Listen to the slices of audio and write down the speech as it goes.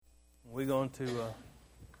We're going to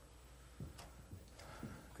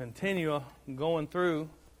continue going through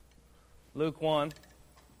Luke 1.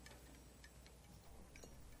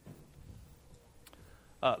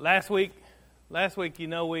 Last week, you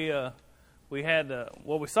know, we had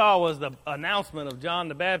what we saw was the announcement of John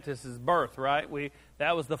the Baptist's birth, right?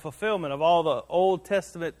 That was the fulfillment of all the Old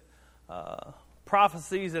Testament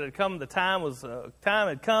prophecies that had come. The time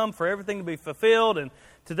had come for everything to be fulfilled, and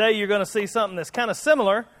today you're going to see something that's kind of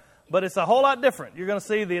similar, but it's a whole lot different. You're going to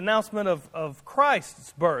see the announcement of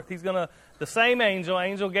Christ's birth. The same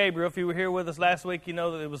angel Gabriel. If you were here with us last week, you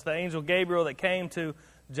know that it was the angel Gabriel that came to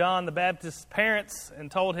John the Baptist's parents and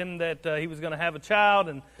told him that he was going to have a child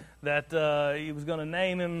and that he was going to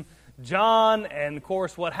name him John. And of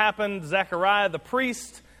course, what happened? Zechariah, the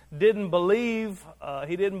priest, didn't believe.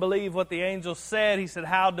 He didn't believe what the angel said. He said,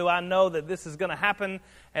 "How do I know that this is going to happen?"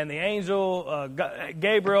 And the angel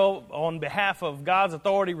Gabriel, on behalf of God's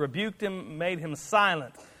authority, rebuked him, made him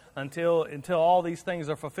silent until all these things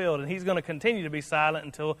are fulfilled. And he's going to continue to be silent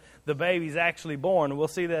until the baby's actually born. And we'll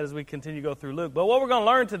see that as we continue to go through Luke. But what we're going to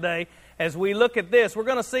learn today, as we look at this, we're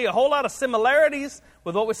going to see a whole lot of similarities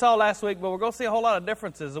with what we saw last week, but we're going to see a whole lot of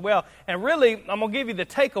differences as well. And really, I'm going to give you the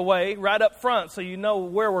takeaway right up front so you know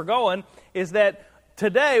where we're going, is that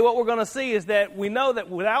today what we're going to see is that we know that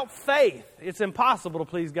without faith, it's impossible to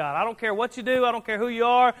please God. I don't care what you do. I don't care who you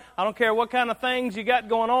are. I don't care what kind of things you got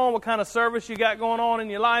going on, what kind of service you got going on in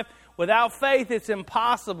your life. Without faith, it's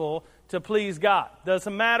impossible to please God.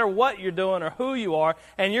 Doesn't matter what you're doing or who you are.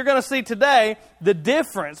 And you're going to see today the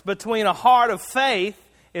difference between a heart of faith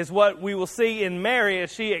is what we will see in Mary as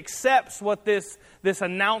she accepts what this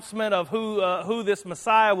announcement of who this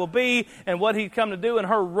Messiah will be and what he'd come to do and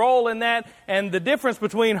her role in that, and the difference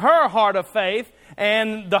between her heart of faith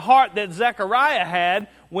and the heart that Zechariah had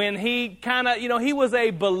when he he was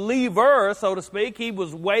a believer, so to speak. He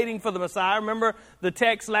was waiting for the Messiah. Remember, the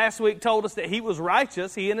text last week told us that he was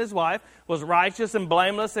righteous. He and his wife was righteous and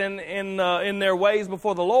blameless in their ways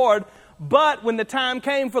before the Lord. But when the time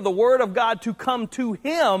came for the Word of God to come to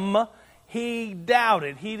him, he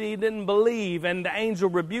doubted. He didn't believe, and the angel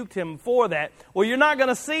rebuked him for that. Well, you're not going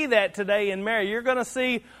to see that today in Mary. You're going to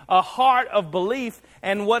see a heart of belief,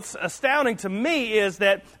 and what's astounding to me is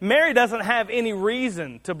that Mary doesn't have any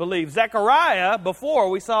reason to believe. Zechariah, before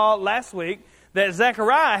we saw last week, that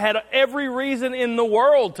Zechariah had every reason in the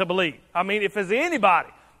world to believe. I mean, if there's anybody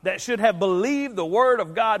that should have believed the Word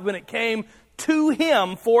of God when it came to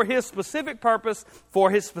him for his specific purpose,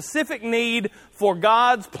 for his specific need, for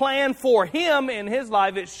God's plan for him in his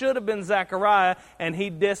life, it should have been Zechariah, and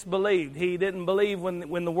he disbelieved. He didn't believe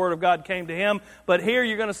when the Word of God came to him. But here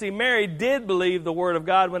you're going to see Mary did believe the Word of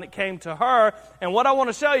God when it came to her. And what I want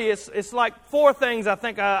to show you, it's like four things I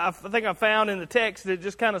think I found in the text that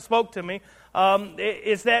just kind of spoke to me.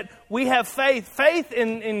 Is that we have faith. Faith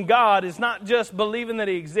in God is not just believing that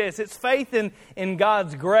He exists. It's faith in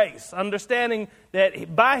God's grace. Understanding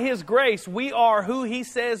that by His grace, we are who He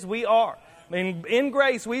says we are. In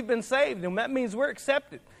grace, we've been saved, and that means we're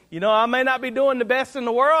accepted. You know, I may not be doing the best in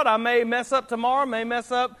the world. I may mess up tomorrow, may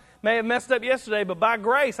have messed up yesterday, but by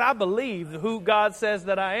grace, I believe who God says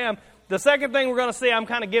that I am. The second thing we're going to see, I'm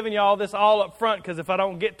kind of giving you all this all up front, because if I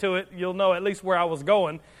don't get to it, you'll know at least where I was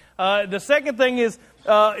going. The second thing is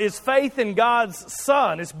faith in God's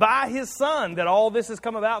Son. It's by His Son that all this has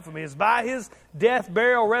come about for me. It's by His death,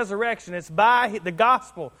 burial, resurrection. It's by the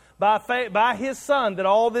gospel, by faith, by His Son that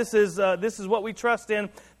all this is what we trust in.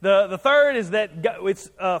 The third is that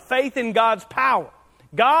it's faith in God's power.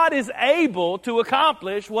 God is able to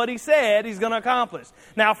accomplish what He said He's going to accomplish.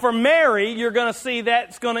 Now, for Mary, you're going to see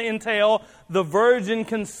that's going to entail the virgin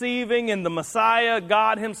conceiving and the Messiah,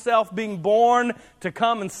 God Himself being born to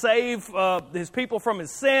come and save His people from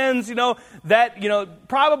His sins.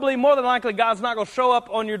 Probably more than likely God's not going to show up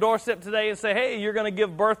on your doorstep today and say, "Hey, you're going to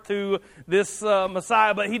give birth to this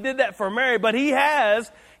Messiah." But He did that for Mary. But He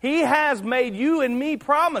has made you and me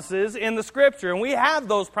promises in the Scripture, and we have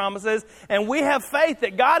those promises, and we have faith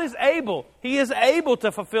that God is able. He is able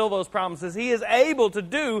to fulfill those promises. He is able to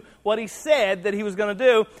do what He said that He was going to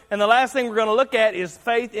do. And the last thing we're going to look at is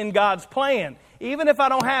faith in God's plan. Even if I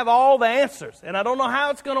don't have all the answers, and I don't know how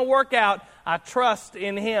it's going to work out, I trust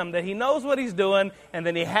in Him that He knows what He's doing, and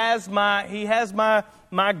that He has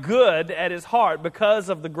my good at His heart because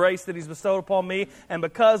of the grace that He's bestowed upon me, and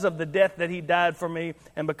because of the death that He died for me,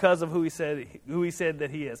 and because of who He said that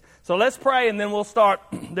He is. So let's pray, and then we'll start.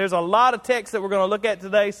 There's a lot of text that we're going to look at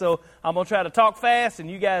today, so I'm going to try to talk fast, and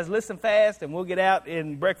you guys listen fast, and we'll get out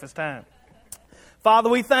in breakfast time. Father,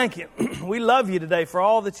 we thank You. We love You today for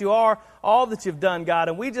all that You are, all that You've done, God,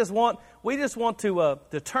 and we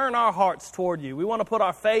to turn our hearts toward you. We want to put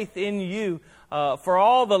our faith in you for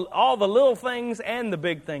all the little things and the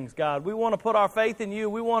big things, God. We want to put our faith in you.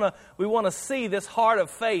 We want to see this heart of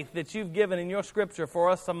faith that you've given in your Scripture for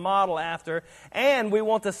us to model after, and we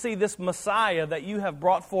want to see this Messiah that you have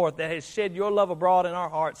brought forth that has shed your love abroad in our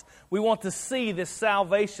hearts. We want to see this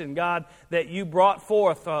salvation, God, that you brought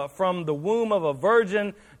forth from the womb of a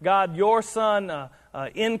virgin, God, your Son,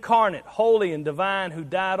 incarnate, holy, and divine, who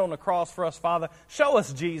died on the cross for us, Father. Show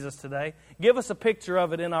us Jesus today. Give us a picture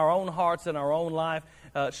of it in our own hearts, in our own life.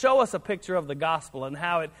 Show us a picture of the gospel and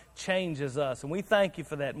how it changes us. And we thank you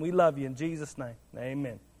for that, and we love you in Jesus' name.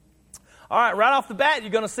 Amen. All right, right off the bat,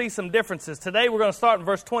 you're going to see some differences. Today we're going to start in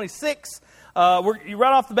verse 26. Right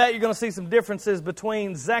off the bat, you're going to see some differences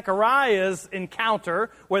between Zechariah's encounter,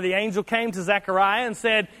 where the angel came to Zechariah and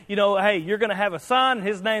said, hey, you're going to have a son.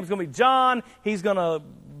 His name's going to be John. He's going to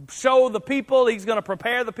show the people. He's going to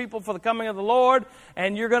prepare the people for the coming of the Lord.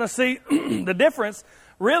 And you're going to see the difference.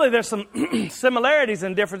 Really, there's some similarities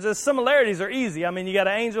and differences. Similarities are easy. I mean, you got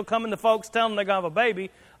an angel coming to folks, telling them they're going to have a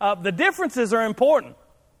baby. The differences are important.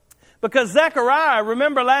 Because Zechariah,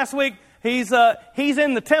 remember last week, he's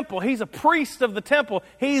in the temple. He's a priest of the temple.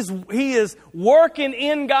 He is working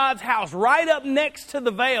in God's house, right up next to the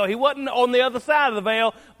veil. He wasn't on the other side of the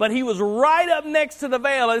veil, but he was right up next to the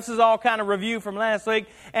veil. This is all kind of review from last week.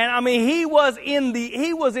 And I mean, he was in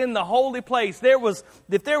the holy place.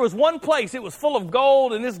 If there was one place, it was full of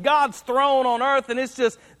gold, and this God's throne on earth, and it's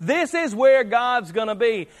just, this is where God's going to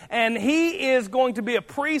be. And he is going to be a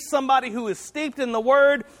priest, somebody who is steeped in the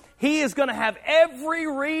Word. He is going to have every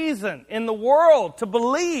reason in the world to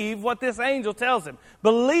believe what this angel tells him.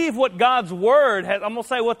 Believe what God's Word has. I'm going to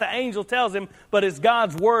say what the angel tells him, but it's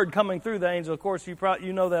God's Word coming through the angel. Of course,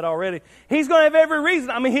 you know that already. He's going to have every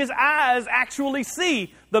reason. I mean, his eyes actually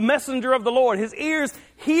see the messenger of the Lord. His ears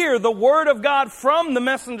hear the Word of God from the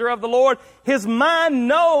messenger of the Lord. His mind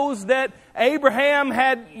knows that Abraham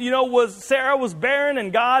Sarah was barren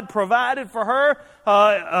and God provided for her.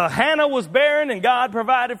 Hannah was barren and God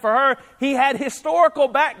provided for her. He had historical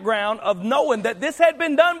background of knowing that this had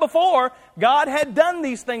been done before. God had done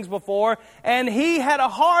these things before, and he had a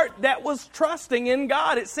heart that was trusting in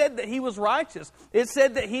God. It said that he was righteous. It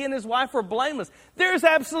said that he and his wife were blameless. There's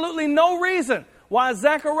absolutely no reason why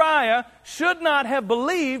Zechariah should not have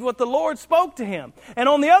believed what the Lord spoke to him. And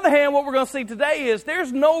on the other hand, what we're going to see today is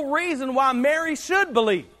there's no reason why Mary should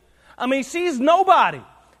believe. I mean, she's nobody.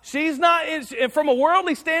 She's not, from a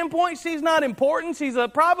worldly standpoint, she's not important. She's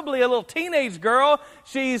probably a little teenage girl.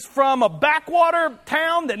 She's from a backwater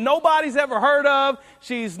town that nobody's ever heard of.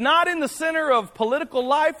 She's not in the center of political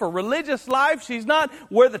life or religious life. She's not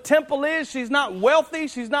where the temple is. She's not wealthy.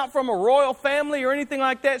 She's not from a royal family or anything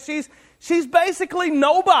like that. She's basically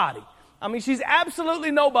nobody. I mean, she's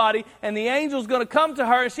absolutely nobody, and the angel's going to come to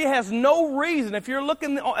her, and she has no reason. If you're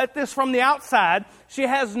looking at this from the outside, she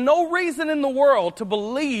has no reason in the world to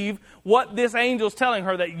believe what this angel's telling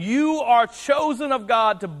her, that you are chosen of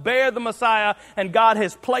God to bear the Messiah, and God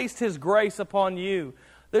has placed His grace upon you.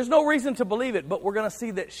 There's no reason to believe it, but we're going to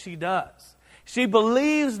see that she does. She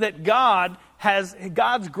believes that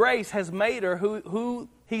God's grace has made her who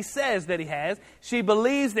He says that He has. She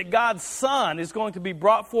believes that God's Son is going to be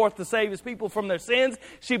brought forth to save His people from their sins.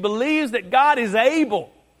 She believes that God is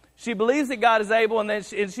able. She believes that God is able, and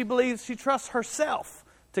she trusts herself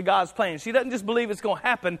to God's plan. She doesn't just believe it's going to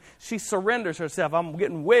happen. She surrenders herself. I'm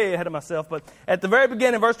getting way ahead of myself, but at the very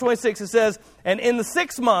beginning, verse 26, it says, and in the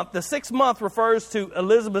 6th month refers to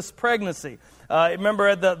Elizabeth's pregnancy.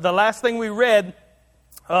 Remember, the last thing we read,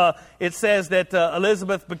 it says that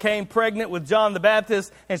Elizabeth became pregnant with John the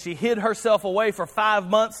Baptist, and she hid herself away for 5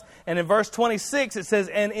 months. And in verse 26, it says,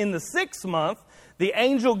 and in the 6th month, the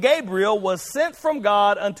angel Gabriel was sent from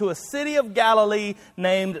God unto a city of Galilee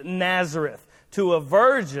named Nazareth, to a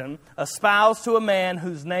virgin espoused to a man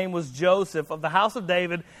whose name was Joseph of the house of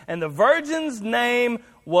David, and the virgin's name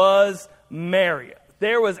was Mary.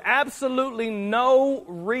 There was absolutely no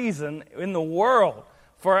reason in the world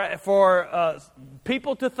for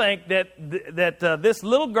people to think that this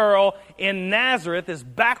little girl in Nazareth, this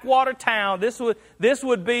backwater town, this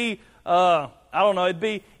would be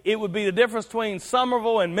it would be the difference between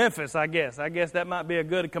Somerville and Memphis, I guess. I guess that might be a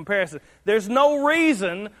good comparison. There's no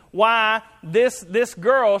reason why this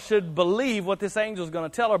girl should believe what this angel is going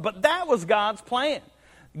to tell her, but that was God's plan.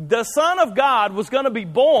 The Son of God was going to be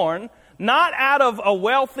born not out of a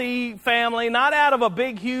wealthy family, not out of a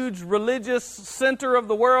big, huge religious center of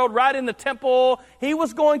the world, right in the temple. He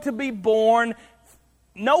was going to be born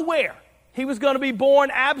nowhere. He was going to be born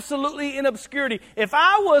absolutely in obscurity. If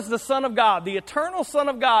I was the Son of God, the eternal Son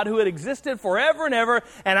of God who had existed forever and ever,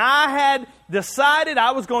 and I had decided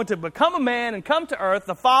I was going to become a man and come to earth,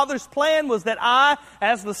 the Father's plan was that I,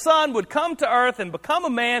 as the Son, would come to earth and become a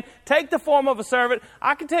man, take the form of a servant.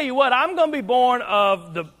 I can tell you what, I'm going to be born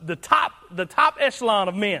of the top echelon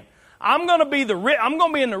of men. I'm going to be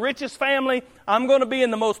in the richest family. I'm going to be in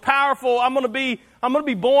the most powerful. I'm going to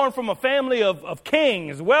be born from a family of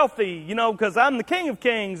kings, wealthy, because I'm the King of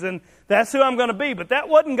Kings, and that's who I'm going to be. But that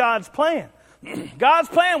wasn't God's plan. God's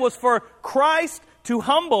plan was for Christ to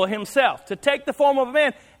humble himself, to take the form of a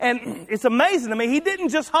man. And it's amazing to me, he didn't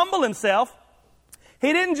just humble himself.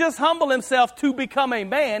 He didn't just humble himself to become a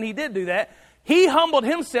man. He did do that. He humbled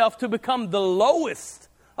himself to become the lowest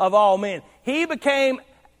of all men. He became,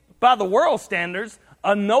 by the world standards,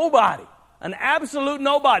 a nobody, an absolute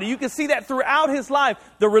nobody. You can see that throughout his life.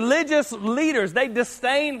 The religious leaders, they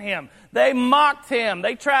disdained him. They mocked him.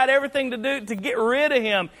 They tried everything to do to get rid of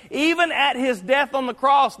him. Even at his death on the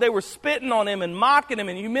cross, they were spitting on him and mocking him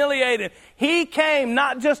and humiliating him. He came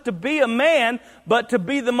not just to be a man, but to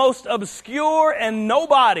be the most obscure and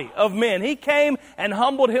nobody of men. He came and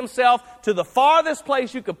humbled himself to the farthest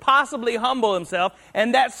place you could possibly humble himself.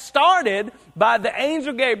 And that started by the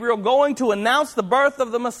angel Gabriel going to announce the birth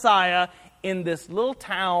of the Messiah in this little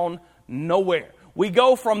town nowhere. We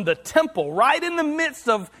go from the temple, right in the midst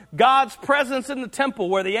of God's presence in the temple,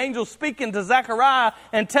 where the angel's speaking to Zechariah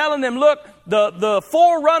and telling him, look, the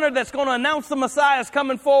forerunner that's going to announce the Messiah is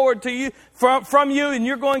coming forward to you from you, and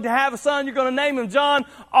you're going to have a son. You're going to name him John,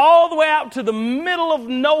 all the way out to the middle of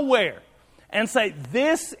nowhere, and say,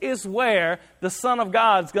 this is where the Son of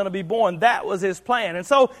God is going to be born. That was his plan. And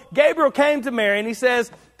so Gabriel came to Mary, and he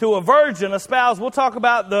says to a virgin, a spouse. We'll talk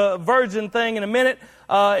about the virgin thing in a minute.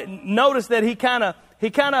 Notice that he kind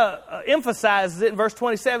of emphasizes it in verse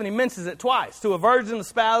 27. He mentions it twice. To a virgin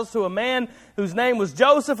espoused to a man whose name was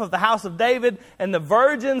Joseph of the house of David, and the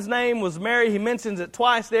virgin's name was Mary. He mentions it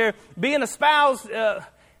twice there. Being espoused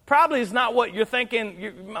probably is not what you're thinking.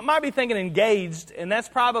 You might be thinking engaged, and that's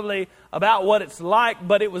probably about what it's like,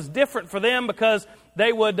 but it was different for them because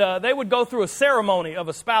they would go through a ceremony of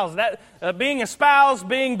espousal. That being espoused,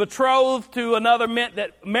 being betrothed to another, meant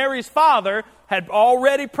that Mary's father had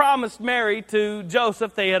already promised Mary to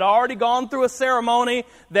Joseph. They had already gone through a ceremony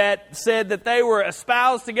that said that they were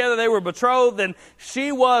espoused together, they were betrothed, and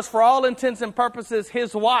she was, for all intents and purposes,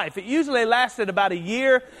 his wife. It usually lasted about a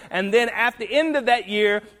year, and then at the end of that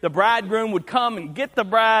year, the bridegroom would come and get the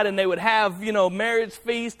bride, and they would have, marriage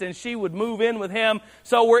feast, and she would move in with him.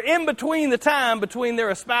 So we're in between the time between their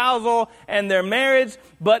espousal and their marriage.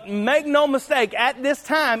 But make no mistake, at this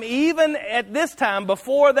time, even at this time,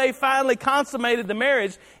 before they finally consummated the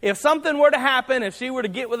marriage, if something were to happen, if she were to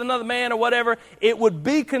get with another man or whatever, it would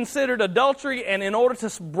be considered adultery, and in order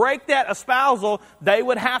to break that espousal, they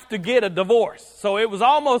would have to get a divorce. So it was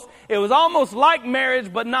almost like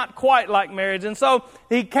marriage, but not quite like marriage. And so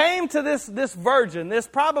he came to this virgin, this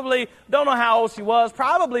probably, don't know how old she was,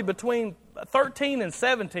 probably between 13 and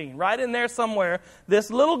 17, right in there somewhere.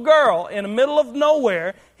 This little girl in the middle of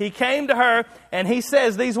nowhere, he came to her and he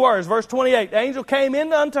says these words, verse 28, the angel came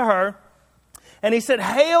in unto her and he said,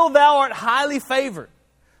 Hail, thou art highly favored.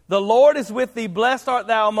 The Lord is with thee, blessed art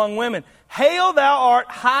thou among women. Hail, thou art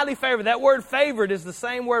highly favored. That word favored is the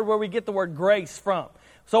same word where we get the word grace from.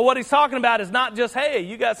 So what he's talking about is not just, hey,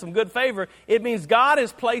 you got some good favor. It means God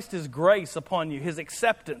has placed his grace upon you, his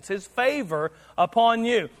acceptance, his favor upon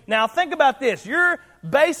you. Now think about this. You're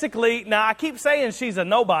basically, now I keep saying she's a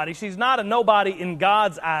nobody. She's not a nobody in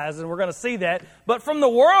God's eyes, and we're going to see that. But from the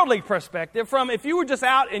worldly perspective, if you were just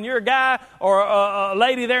out and you're a guy or a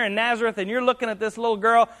lady there in Nazareth and you're looking at this little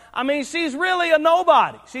girl, I mean, she's really a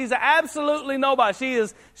nobody. She's absolutely nobody.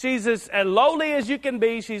 She's as lowly as you can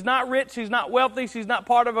be. She's not rich. She's not wealthy. She's not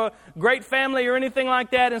part of a great family or anything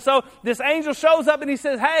like that. And so this angel shows up and he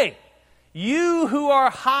says, hey, you who are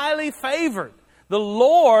highly favored, the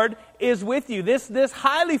Lord is with you. This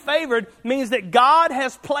highly favored means that God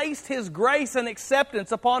has placed his grace and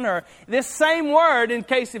acceptance upon her. This same word, in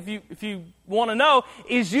case if you want to know,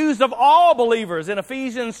 is used of all believers in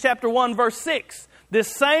Ephesians chapter 1, verse 6. This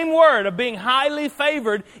same word of being highly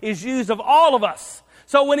favored is used of all of us.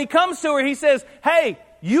 So when he comes to her, he says, hey,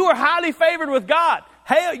 you are highly favored with God.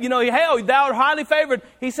 Hail, thou art highly favored.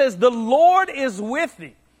 He says, the Lord is with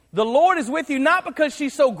thee. The Lord is with you, not because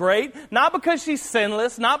she's so great, not because she's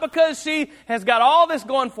sinless, not because she has got all this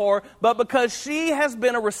going for her, but because she has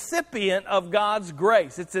been a recipient of God's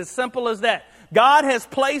grace. It's as simple as that. God has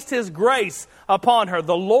placed His grace upon her.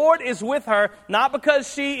 The Lord is with her, not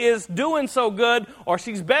because she is doing so good or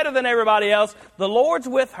she's better than everybody else. The Lord's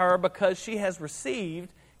with her because she has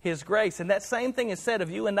received His grace. And that same thing is said of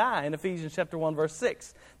you and I in Ephesians chapter 1, verse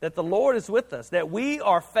 6, that the Lord is with us, that we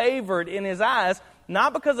are favored in His eyes,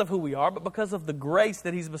 not because of who we are, but because of the grace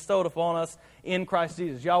that He's bestowed upon us in Christ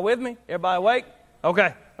Jesus. Y'all with me? Everybody awake?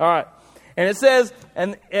 Okay, all right. And it says,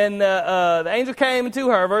 and the angel came to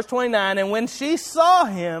her, verse 29, and when she saw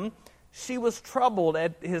him, she was troubled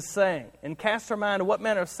at his saying, and cast her mind to what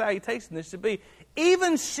manner of salutation this should be.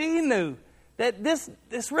 Even she knew that this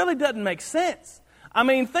really doesn't make sense. I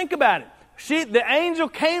mean, think about it. The angel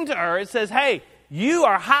came to her and says, hey, you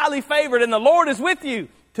are highly favored and the Lord is with you.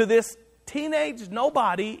 To this teenage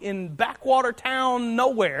nobody in backwater town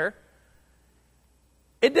nowhere,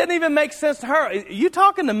 it didn't even make sense to her. Are you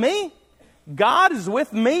talking to me? God is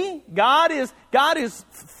with me. God is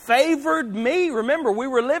favored me. Remember, we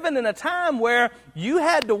were living in a time where you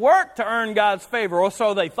had to work to earn God's favor, or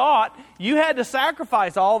so they thought. You had to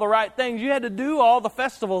sacrifice all the right things. You had to do all the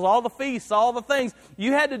festivals, all the feasts, all the things.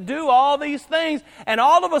 You had to do all these things. And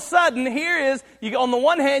all of a sudden, here is, on the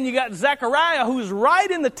one hand, you got Zechariah, who's right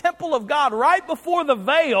in the temple of God, right before the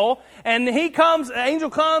veil. And the angel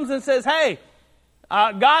comes and says, hey,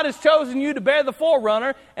 God has chosen you to bear the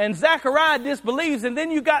forerunner, and Zechariah disbelieves. And then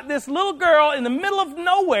you got this little girl in the middle of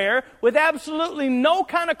nowhere with absolutely no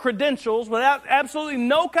kind of credentials, without absolutely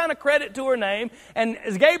no kind of credit to her name. And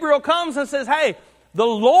as Gabriel comes and says, hey, the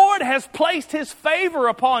Lord has placed His favor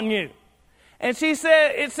upon you. And she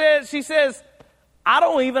says, I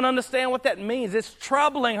don't even understand what that means. It's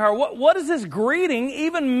troubling her. What does this greeting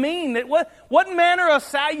even mean? What manner of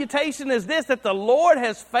salutation is this, that the Lord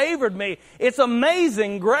has favored me? It's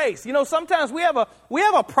amazing grace. You know, sometimes we have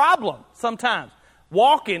a problem sometimes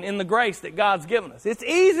walking in the grace that God's given us. It's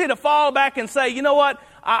easy to fall back and say, you know what?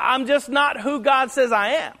 I'm just not who God says I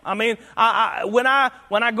am. I mean, when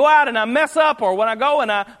I go out and I mess up, or when I go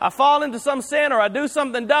and I fall into some sin, or I do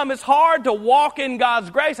something dumb, it's hard to walk in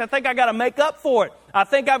God's grace. I think I got to make up for it. I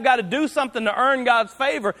think I've got to do something to earn God's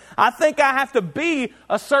favor. I think I have to be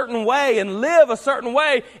a certain way and live a certain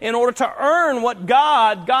way in order to earn what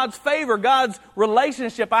God's favor, God's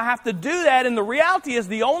relationship. I have to do that. And the reality is,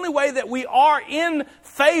 the only way that we are in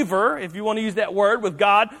favor, if you want to use that word, with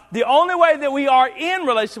God, the only way that we are in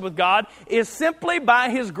relationship with God is simply by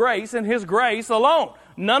His grace and His grace alone.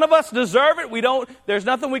 None of us deserve it. There's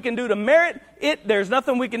nothing we can do to merit it. There's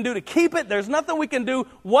nothing we can do to keep it. There's nothing we can do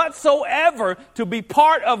whatsoever to be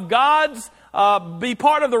part of be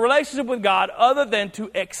part of the relationship with God, other than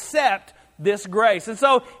to accept this grace. And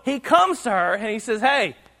so He comes to her and He says,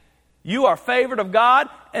 hey, you are favored of God.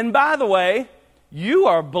 And by the way, you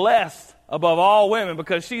are blessed above all women,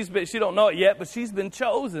 because she don't know it yet, but she's been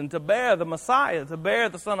chosen to bear the Messiah, to bear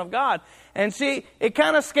the Son of God. And it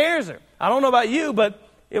kind of scares her. I don't know about you, but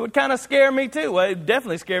it would kind of scare me too. Well, it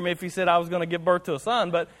definitely scared me if He said I was going to give birth to a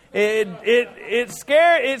son, but it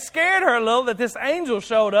scared her a little that this angel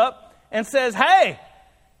showed up and says, hey,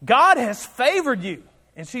 God has favored you.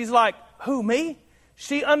 And she's like, who, me?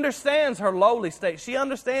 She understands her lowly state. She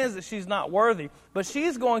understands that she's not worthy, but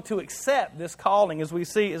she's going to accept this calling, as we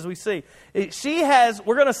see. We're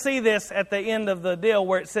going to see this at the end of the deal,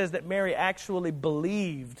 where it says that Mary actually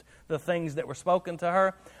believed the things that were spoken to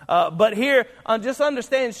her. But here, just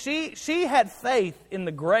understand, she had faith in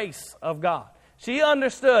the grace of God. She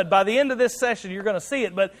understood, by the end of this session, you're going to see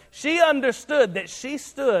it, but she understood that she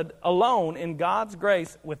stood alone in God's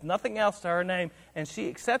grace with nothing else to her name, and she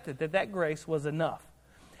accepted that grace was enough.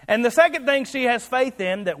 And the second thing she has faith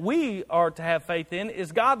in, that we are to have faith in,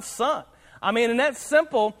 is God's Son. I mean, and that's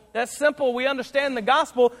simple. We understand the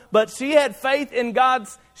gospel, but she had faith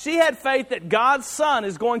that God's Son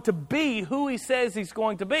is going to be who He says He's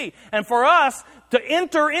going to be. And for us to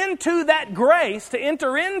enter into that grace, to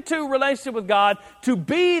enter into relationship with God, to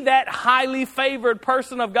be that highly favored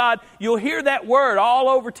person of God, you'll hear that word all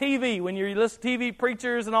over TV when you listen to TV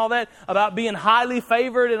preachers and all that about being highly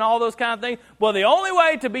favored and all those kind of things. Well, the only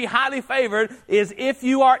way to be highly favored is if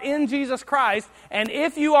you are in Jesus Christ, and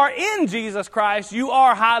if you are in Jesus Christ, you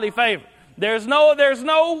are highly favored. There's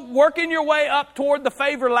no working your way up toward the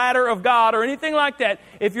favor ladder of God or anything like that.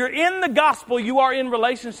 If you're in the gospel, you are in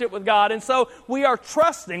relationship with God. And so we are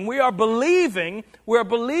trusting, we're believing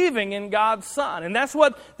in God's Son. And that's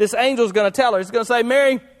what this angel is going to tell her. He's going to say,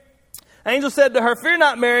 Mary, angel said to her, fear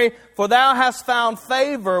not, Mary, for thou hast found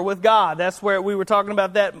favor with God. That's where we were talking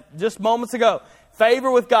about that just moments ago.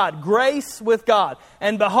 Favor with God, grace with God.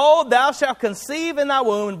 And behold, thou shalt conceive in thy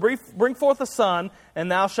womb and bring forth a son,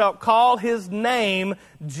 and thou shalt call his name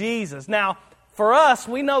Jesus. Now, for us,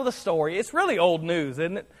 we know the story. It's really old news,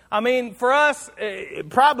 isn't it? I mean, for us,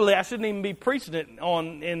 probably I shouldn't even be preaching it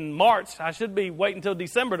in March. I should be waiting until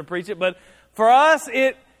December to preach it. But for us,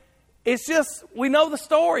 it's just, we know the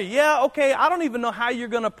story. Yeah, okay, I don't even know how you're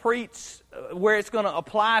going to preach where it's going to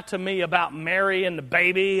apply to me about Mary and the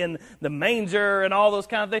baby and the manger and all those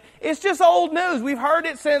kind of things. It's just old news. We've heard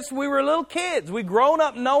it since we were little kids. We've grown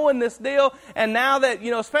up knowing this deal, and now that,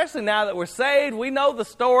 especially now that we're saved, we know the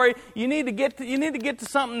story. You need to get to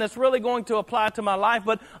something that's really going to apply to my life.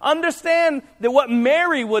 But understand that what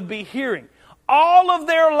Mary would be hearing. All of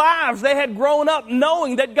their lives, they had grown up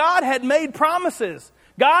knowing that God had made promises.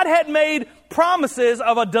 God had made promises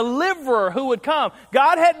of a deliverer who would come.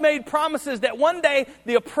 God had made promises that one day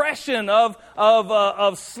the oppression of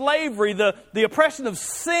slavery, the oppression of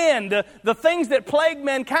sin, the things that plagued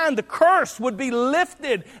mankind, the curse would be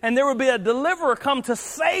lifted, and there would be a deliverer come to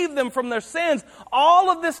save them from their sins.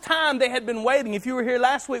 All of this time they had been waiting. If you were here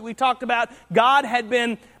last week, we talked about God had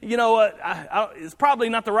been, it's probably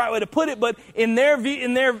not the right way to put it, but in their view,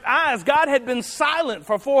 in their eyes, God had been silent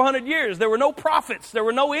for 400 years. There were no prophets. There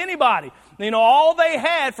were no anybody. All they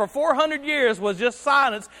had for 400 years was just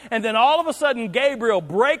silence. And then all of a sudden, Gabriel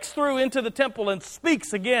breaks through into the temple and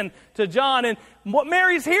speaks again to John. And what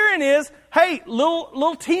Mary's hearing is, hey,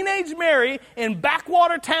 little teenage Mary in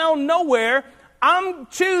backwater town nowhere, I'm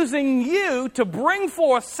choosing you to bring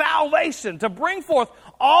forth salvation, to bring forth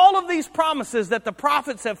all of these promises that the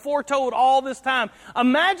prophets have foretold all this time.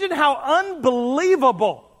 Imagine how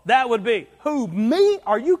unbelievable that would be. Who, me?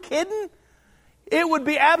 Are you kidding? It would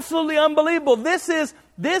be absolutely unbelievable. This is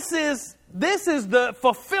the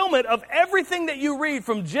fulfillment of everything that you read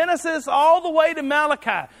from Genesis all the way to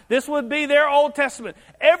Malachi. This would be their Old Testament.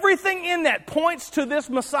 Everything in that points to this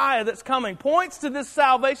Messiah that's coming, points to this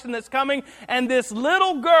salvation that's coming. And this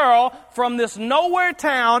little girl from this nowhere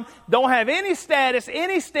town, don't have any status,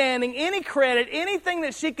 any standing, any credit, anything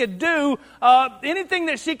that she could do, anything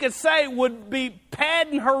that she could say would be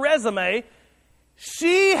padding her resume.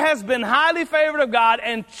 She has been highly favored of God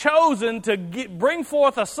and chosen to bring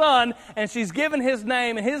forth a son, and she's given his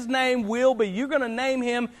name, and his name will be, you're going to name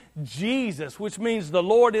him Jesus, which means the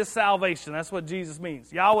Lord is salvation. That's what Jesus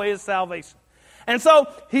means. Yahweh is salvation. And so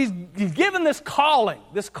he's given this calling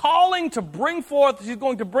to bring forth, she's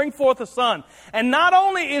going to bring forth a son. And not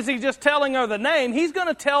only is he just telling her the name, he's going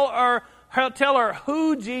to tell her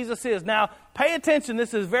who Jesus is. Now, pay attention,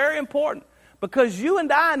 this is very important. Because you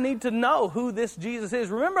and I need to know who this Jesus is.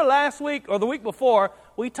 Remember last week or the week before,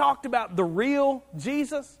 we talked about the real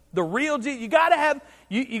Jesus? The real Jesus. You got to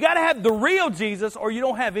have the real Jesus, or you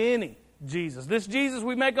don't have any Jesus. This Jesus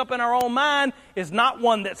we make up in our own mind is not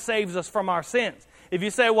one that saves us from our sins. If you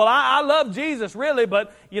say, well, I love Jesus really,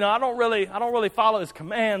 but I don't really follow his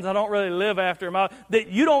commands. I don't really live after him. That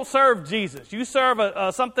you don't serve Jesus. You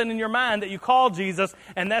serve something in your mind that you call Jesus,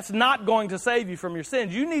 and that's not going to save you from your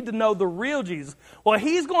sins. You need to know the real Jesus. Well,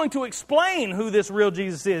 he's going to explain who this real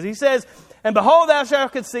Jesus is. He says, and behold, thou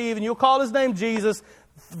shalt conceive, and you'll call his name Jesus.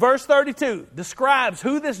 Verse 32 describes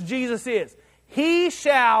who this Jesus is. He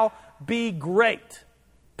shall be great.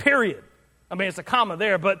 Period. I mean, it's a comma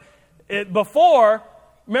there, but before,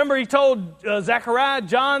 remember he told Zechariah,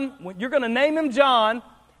 John, you're going to name him John,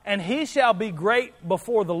 and he shall be great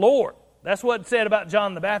before the Lord. That's what it said about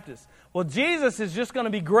John the Baptist. Well, Jesus is just going to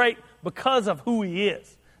be great because of who he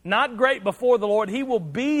is. Not great before the Lord. He will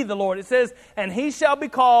be the Lord. It says, and he shall be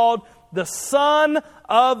called the Son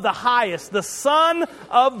of the Highest, the Son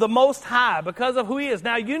of the Most High, because of who he is.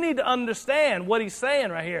 Now, you need to understand what he's saying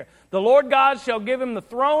right here. The Lord God shall give him the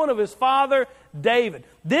throne of his father David.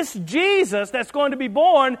 This Jesus that's going to be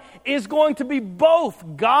born is going to be both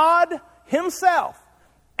God himself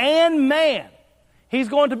and man. He's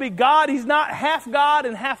going to be God. He's not half God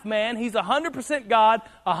and half man. He's 100% God,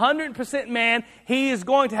 100% man. He is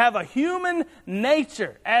going to have a human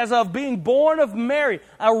nature as of being born of Mary.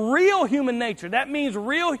 A real human nature. That means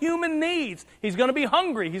real human needs. He's going to be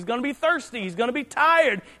hungry. He's going to be thirsty. He's going to be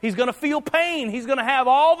tired. He's going to feel pain. He's going to have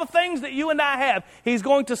all the things that you and I have. He's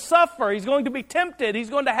going to suffer. He's going to be tempted. He's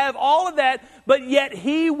going to have all of that. But yet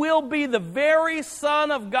he will be the very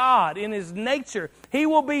Son of God in his nature. He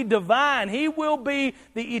will be divine. He will be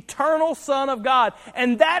the eternal Son of God.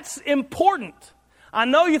 And that's important. I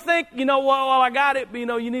know you think, well, I got it,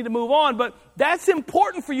 you need to move on. But that's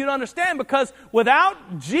important for you to understand, because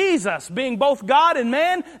without Jesus being both God and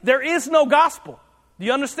man, there is no gospel. Do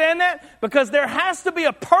you understand that? Because there has to be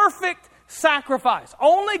a perfect sacrifice.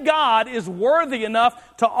 Only God is worthy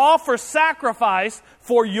enough to offer sacrifice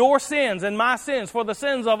for your sins and my sins, for the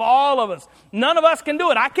sins of all of us. None of us can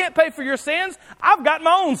do it. I can't pay for your sins. I've got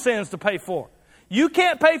my own sins to pay for. You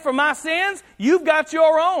can't pay for my sins. You've got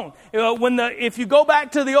your own. If you go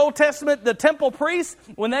back to the Old Testament, the temple priests,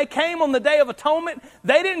 when they came on the Day of Atonement,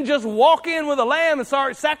 they didn't just walk in with a lamb and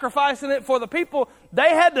start sacrificing it for the people. They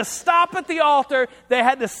had to stop at the altar. They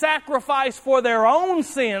had to sacrifice for their own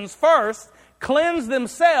sins first, cleanse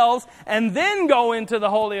themselves, and then go into the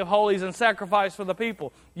Holy of Holies and sacrifice for the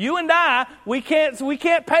people. You and I, we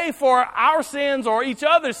can't pay for our sins or each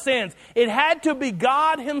other's sins. It had to be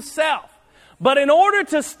God Himself. But in order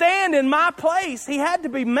to stand in my place, He had to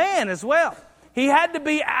be man as well. He had to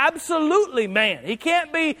be absolutely man. He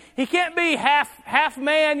can't be half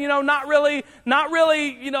man, not really,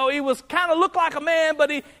 he was kind of looked like a man,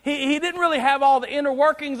 but he didn't really have all the inner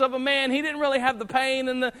workings of a man. He didn't really have the pain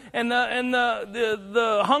and the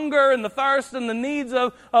hunger and the thirst and the needs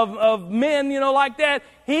of men, like that.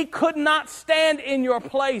 He could not stand in your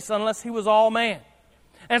place unless He was all man.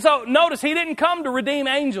 And so notice, He didn't come to redeem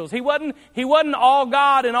angels. He wasn't all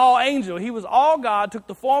God and all angel. He was all God, took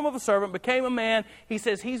the form of a servant, became a man. He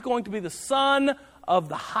says He's going to be the Son of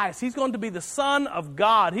the highest. He's going to be the Son of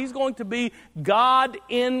God. He's going to be God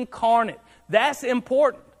incarnate. That's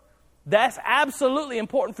important. That's absolutely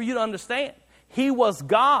important for you to understand. He was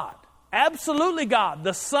God. Absolutely God,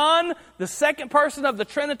 the Son, the second person of the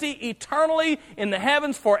Trinity, eternally in the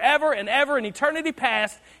heavens forever and ever in eternity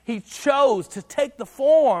past. He chose to take the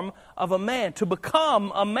form of a man, to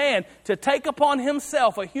become a man, to take upon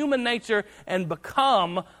Himself a human nature and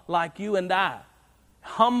become like you and I.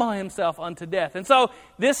 Humble Himself unto death. And so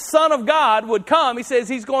this Son of God would come. He says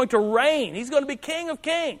He's going to reign. He's going to be King of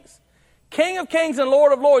Kings. King of Kings and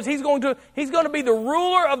Lord of Lords. He's going to be the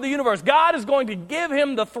ruler of the universe. God is going to give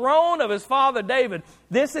Him the throne of His father David.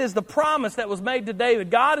 This is the promise that was made to David.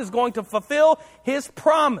 God is going to fulfill His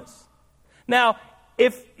promise. Now,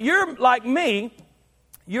 if you're like me,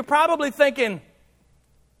 you're probably thinking,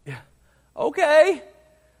 okay,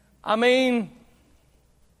 I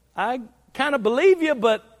kind of believe you,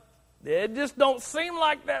 but it just don't seem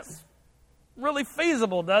like that's really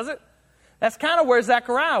feasible, does it? That's kind of where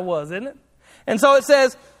Zechariah was, isn't it? And so it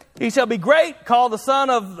says, He shall be great, called the Son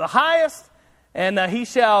of the Highest, and He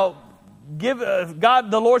shall give, God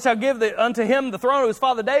the Lord shall give unto Him the throne of His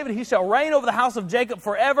father David. He shall reign over the house of Jacob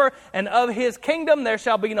forever, and of His kingdom there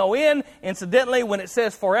shall be no end. Incidentally, when it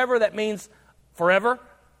says forever, that means forever.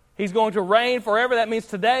 He's going to reign forever. That means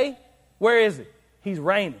today. Where is He? He's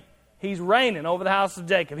reigning. He's reigning over the house of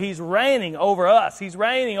Jacob. He's reigning over us. He's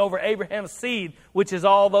reigning over Abraham's seed, which is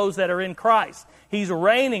all those that are in Christ. He's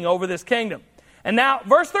reigning over this kingdom. And now,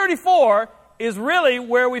 verse 34 is really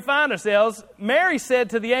where we find ourselves. Mary said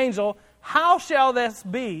to the angel, "How shall this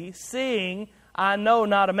be, seeing I know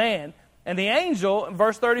not a man?" And the angel, in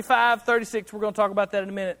verse 35, 36, we're going to talk about that in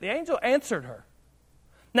a minute. The angel answered her.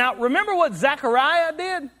 Now, remember what Zechariah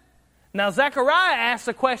did? Now, Zechariah asked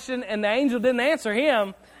a question, and the angel didn't answer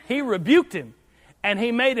him. He rebuked him, and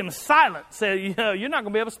he made him silent. Said, "You're not going to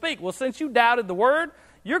be able to speak. Well, since you doubted the word,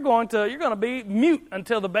 you're going to be mute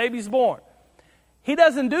until the baby's born." He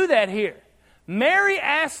doesn't do that here. Mary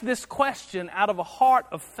asked this question out of a heart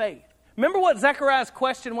of faith. Remember what Zechariah's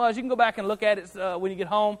question was? You can go back and look at it when you get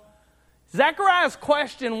home. Zechariah's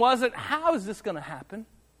question wasn't, how is this going to happen?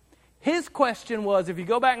 His question was, if you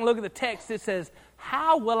go back and look at the text, it says,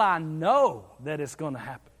 how will I know that it's going to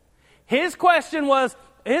happen? His question was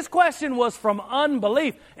from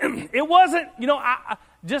unbelief. It wasn't,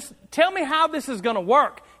 just tell me how this is going to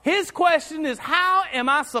work. His question is, how am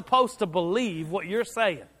I supposed to believe what you're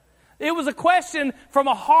saying? It was a question from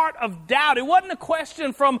a heart of doubt. It wasn't a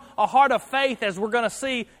question from a heart of faith, as we're going to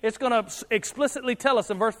see. It's going to explicitly tell us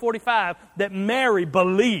in verse 45 that Mary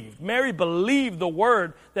believed. Mary believed the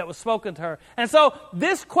word that was spoken to her. And so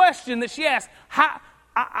this question that she asked,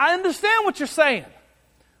 I understand what you're saying,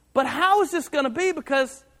 but how is this going to be?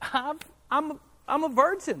 Because I'm a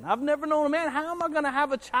virgin. I've never known a man. How am I going to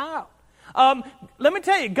have a child? Let me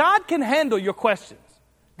tell you, God can handle your questions.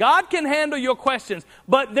 God can handle your questions.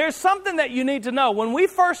 But there's something that you need to know. When we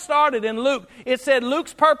first started in Luke, it said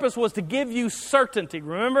Luke's purpose was to give you certainty.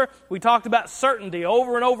 Remember, we talked about certainty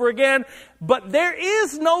over and over again. But there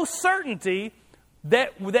is no certainty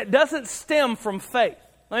that doesn't stem from faith.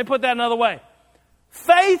 Let me put that another way.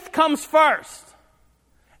 Faith comes first,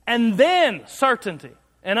 and then certainty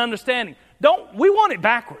and understanding. We want it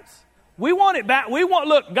backwards. We want it back.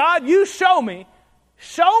 Look, God, you show me.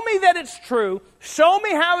 Show me that it's true. Show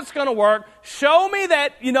me how it's going to work. Show me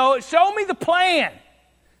that, show me the plan.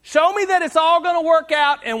 Show me that it's all going to work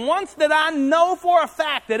out. And once that I know for a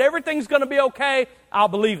fact that everything's going to be okay, I'll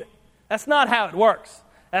believe it. That's not how it works.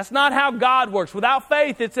 That's not how God works. Without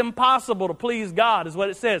faith, it's impossible to please God, is what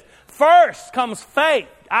it says. First comes faith.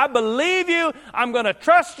 I believe you. I'm going to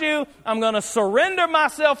trust you. I'm going to surrender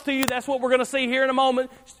myself to you. That's what we're going to see here in a moment.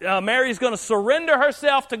 Mary's going to surrender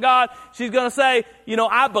herself to God. She's going to say,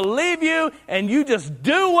 I believe you, and you just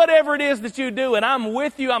do whatever it is that you do, and I'm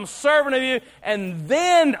with you. I'm serving of you. And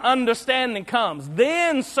then understanding comes.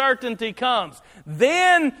 Then certainty comes.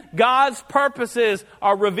 Then God's purposes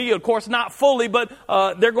are revealed. Of course, not fully, but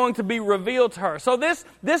they're going to be revealed to her. So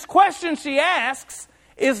this question she asks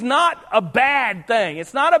is not a bad thing.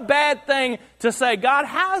 It's not a bad thing to say, God,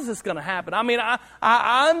 how is this going to happen? I mean,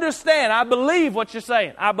 I understand. I believe what you're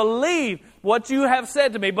saying. I believe what you have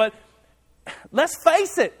said to me. But let's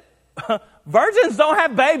face it. Virgins don't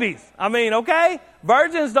have babies. I mean, okay?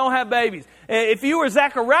 Virgins don't have babies. If you were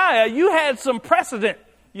Zechariah, you had some precedent.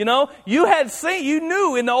 You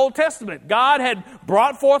knew in the Old Testament, God had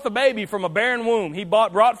brought forth a baby from a barren womb. He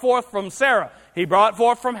brought forth from Sarah. He brought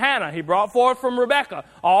forth from Hannah. He brought forth from Rebekah.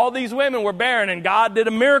 All these women were barren, and God did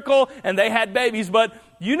a miracle, and they had babies. But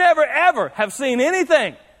you never, ever have seen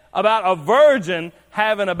anything about a virgin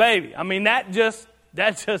having a baby. I mean, that just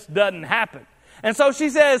doesn't happen. And so she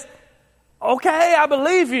says, okay, I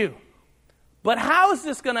believe you. But how is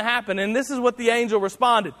this going to happen? And this is what the angel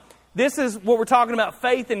responded. This is what we're talking about,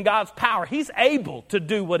 faith in God's power. He's able to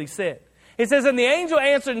do what he said. It says, and the angel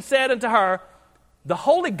answered and said unto her, the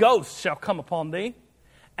Holy Ghost shall come upon thee,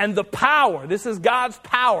 and the power, this is God's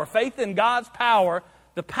power, faith in God's power,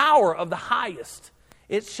 the power of the highest,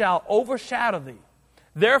 it shall overshadow thee.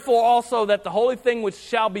 Therefore also that the holy thing which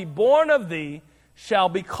shall be born of thee shall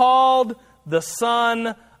be called the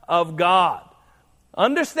Son of God.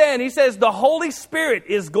 Understand, he says the Holy Spirit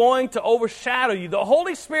is going to overshadow you. The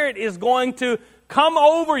Holy Spirit is going to come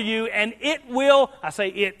over you, and he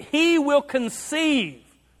will conceive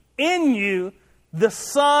in you the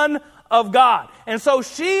Son of God. And so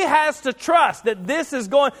she has to trust that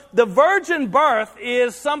the virgin birth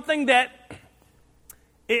is something that,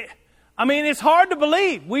 it's hard to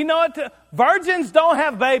believe. We know it. Virgins don't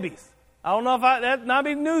have babies. I don't know if that might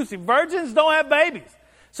be news. Virgins don't have babies.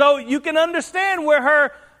 So you can understand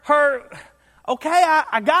where I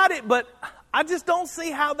got it, but I just don't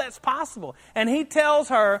see how that's possible. And he tells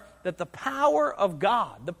her that the power of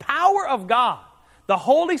God, the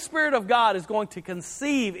Holy Spirit of God is going to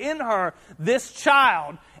conceive in her this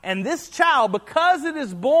child. And this child, because it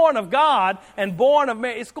is born of God and born of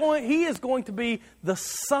Mary, he is going to be the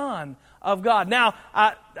Son of God. Now,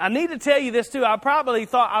 I need to tell you this too. I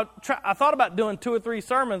thought about doing 2 or 3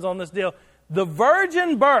 sermons on this deal. The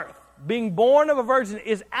virgin birth, being born of a virgin,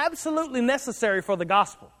 is absolutely necessary for the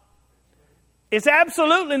gospel. It's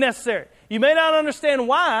absolutely necessary. You may not understand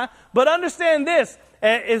why, but understand this.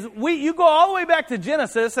 You go all the way back to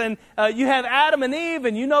Genesis, and you have Adam and Eve,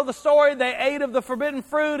 and you know the story. They ate of the forbidden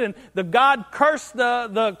fruit, and God cursed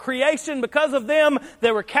the creation because of them.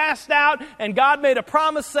 They were cast out, and God made a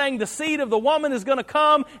promise saying the seed of the woman is going to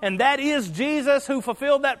come, and that is Jesus who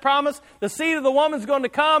fulfilled that promise. The seed of the woman is going to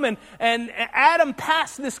come, and Adam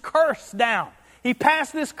passed this curse down. He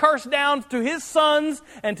passed this curse down to his sons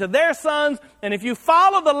and to their sons. And if you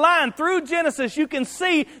follow the line through Genesis, you can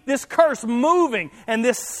see this curse moving and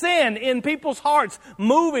this sin in people's hearts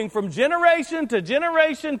moving from generation to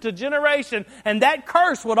generation to generation. And that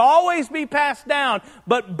curse would always be passed down.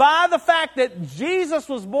 But by the fact that Jesus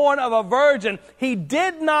was born of a virgin, he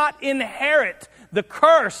did not inherit the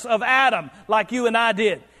curse of Adam like you and I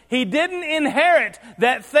did. He didn't inherit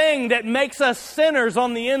that thing that makes us sinners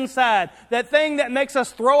on the inside, that thing that makes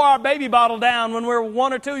us throw our baby bottle down when we're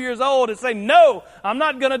 1 or 2 years old and say, no, I'm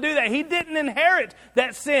not going to do that. He didn't inherit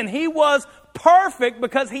that sin. He was perfect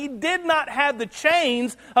because he did not have the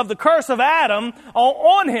chains of the curse of Adam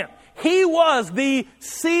on him. He was the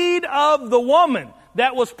seed of the woman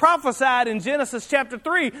that was prophesied in Genesis chapter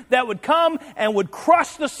 3 that would come and would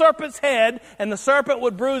crush the serpent's head, and the serpent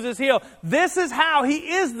would bruise his heel. This is how he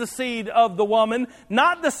is the seed of the woman,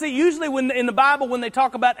 not the seed. Usually in the Bible, when they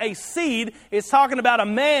talk about a seed, it's talking about a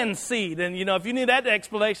man's seed. And, if you need that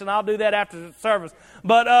explanation, I'll do that after the service.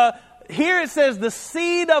 But here it says the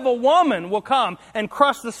seed of a woman will come and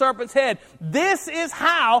crush the serpent's head. This is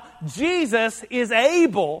how Jesus is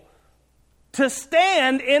able to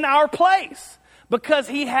stand in our place, because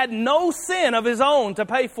he had no sin of his own to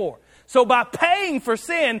pay for. So by paying for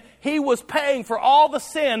sin, he was paying for all the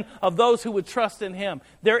sin of those who would trust in him.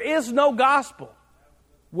 There is no gospel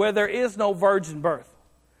where there is no virgin birth.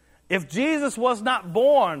 If Jesus was not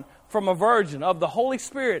born from a virgin, of the Holy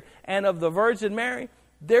Spirit and of the Virgin Mary,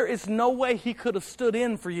 there is no way he could have stood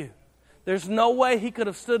in for you. There's no way he could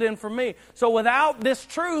have stood in for me. So without this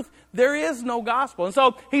truth, there is no gospel. And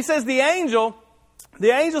so he says the angel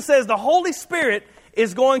says the Holy Spirit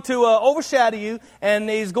is going to overshadow you, and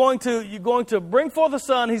you're going to bring forth a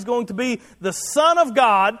son. He's going to be the Son of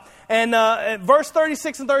God. And verse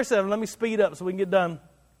 36 and 37, let me speed up so we can get done.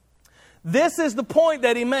 This is the point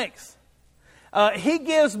that he makes. He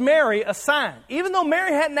gives Mary a sign, even though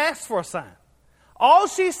Mary hadn't asked for a sign. All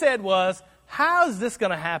she said was, how is this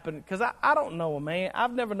going to happen? Because I don't know a man.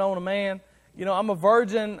 I've never known a man. You know, I'm a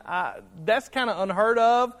virgin. That's kind of unheard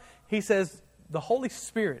of. He says, the Holy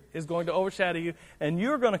Spirit is going to overshadow you, and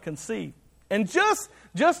you're going to conceive. And just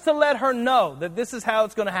to let her know that this is how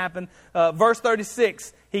it's going to happen, verse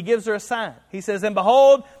 36, he gives her a sign. He says, and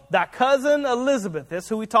behold, thy cousin Elizabeth, that's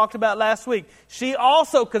who we talked about last week, she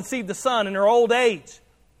also conceived a son in her old age.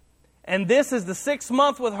 And this is the 6th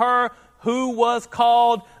month with her who was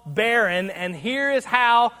called barren. And here is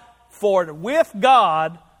how, for with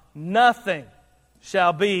God nothing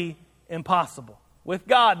shall be impossible. With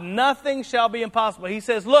God nothing shall be impossible. He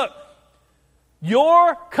says, look,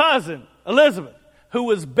 your cousin Elizabeth, who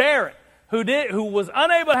was barren, who was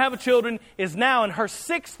unable to have children, is now in her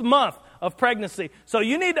 6th month of pregnancy. So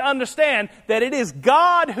you need to understand that it is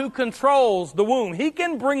God who controls the womb. He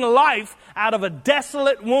can bring life out of a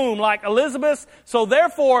desolate womb like Elizabeth's. So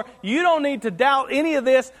therefore, you don't need to doubt any of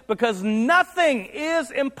this, because nothing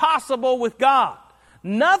is impossible with God.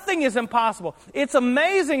 Nothing is impossible. It's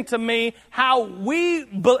amazing to me how we,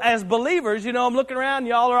 as believers, you know, I'm looking around,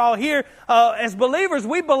 y'all are all here. As believers,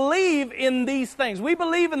 we believe in these things. We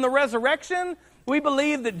believe in the resurrection. We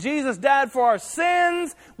believe that Jesus died for our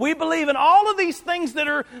sins. We believe in all of these things that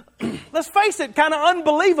are, let's face it, kind of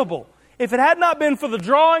unbelievable. If it had not been for the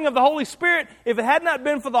drawing of the Holy Spirit, if it had not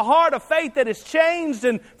been for the heart of faith that is changed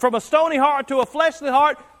and from a stony heart to a fleshly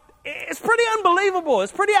heart, it's pretty unbelievable.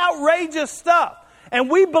 It's pretty outrageous stuff. And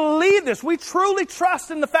we believe this. We truly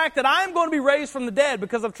trust in the fact that I am going to be raised from the dead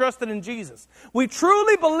because I've trusted in Jesus. We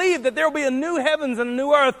truly believe that there will be a new heavens and a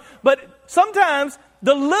new earth. But sometimes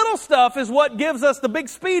the little stuff is what gives us the big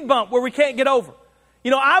speed bump where we can't get over.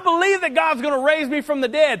 You know, I believe that God's going to raise me from the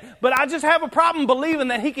dead, but I just have a problem believing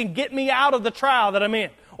that He can get me out of the trial that I'm in,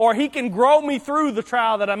 or He can grow me through the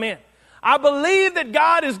trial that I'm in. I believe that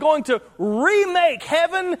God is going to remake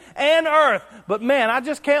heaven and earth, but man, I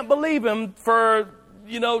just can't believe Him for,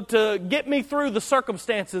 you know, to get me through the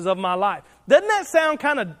circumstances of my life. Doesn't that sound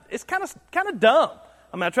kind of dumb?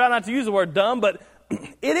 I mean, I try not to use the word dumb, but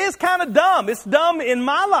it is kind of dumb. It's dumb in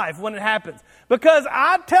my life when it happens. Because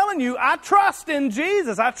I'm telling you, I trust in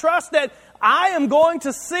Jesus. I trust that I am going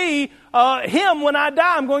to see Him when I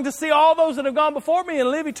die. I'm going to see all those that have gone before me and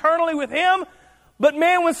live eternally with Him. But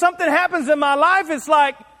man, when something happens in my life, it's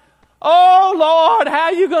like, oh Lord, how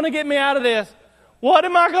are you going to get me out of this? What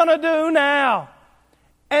am I going to do now?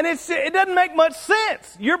 And it doesn't make much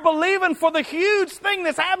sense. You're believing for the huge thing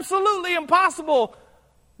that's absolutely impossible.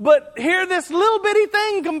 But here, this little bitty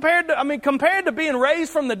thing compared to being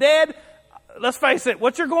raised from the dead, let's face it,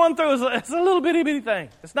 what you're going through is it's a little bitty thing.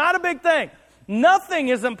 It's not a big thing. Nothing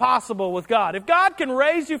is impossible with God. If God can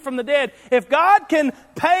raise you from the dead, if God can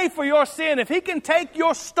pay for your sin, if He can take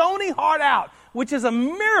your stony heart out, which is a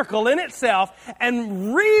miracle in itself,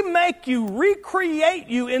 and recreate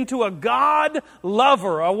you into a God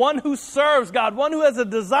lover, a one who serves God, one who has a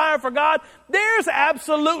desire for God, there's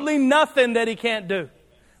absolutely nothing that He can't do.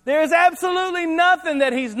 There's absolutely nothing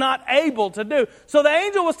that He's not able to do. So the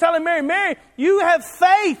angel was telling Mary, Mary, you have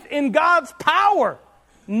faith in God's power.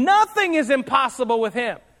 Nothing is impossible with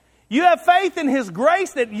Him. You have faith in His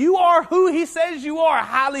grace that you are who He says you are, a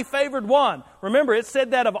highly favored one. Remember, it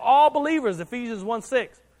said that of all believers, Ephesians 1:6.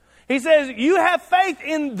 He says you have faith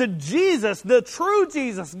in the Jesus, the true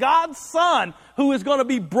Jesus, God's Son, who is going to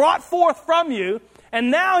be brought forth from you. And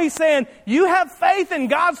now He's saying you have faith in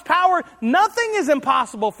God's power. Nothing is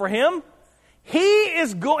impossible for Him. He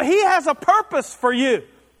has a purpose for you.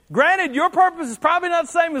 Granted, your purpose is probably not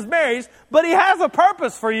the same as Mary's, but He has a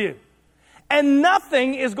purpose for you. And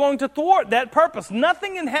nothing is going to thwart that purpose.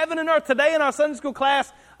 Nothing in heaven and earth. Today in our Sunday school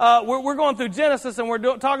class, we're going through Genesis and we're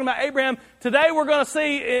talking about Abraham. Today we're going to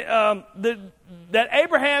see that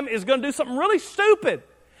Abraham is going to do something really stupid.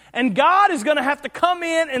 And God is going to have to come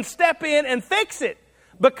in and step in and fix it.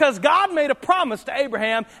 Because God made a promise to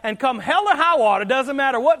Abraham, and come hell or high water, doesn't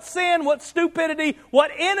matter what sin, what stupidity,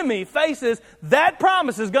 what enemy faces, that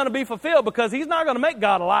promise is going to be fulfilled, because He's not going to make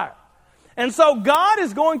God a liar. And so God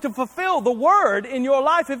is going to fulfill the word in your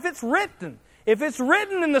life if it's written. If it's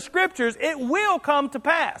written in the Scriptures, it will come to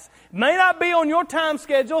pass. It may not be on your time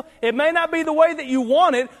schedule. It may not be the way that you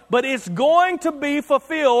want it, but it's going to be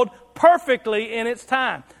fulfilled perfectly in its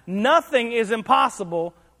time. Nothing is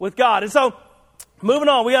impossible with God. And so, moving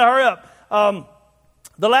on, we got to hurry up.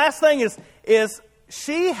 The last thing is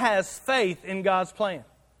she has faith in God's plan.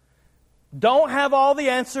 Don't have all the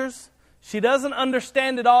answers. She doesn't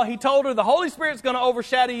understand it all. He told her the Holy Spirit's going to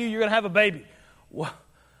overshadow you. You're going to have a baby. Well,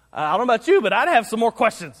 I don't know about you, but I'd have some more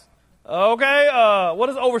questions. Okay, what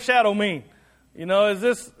does overshadow mean? You know, is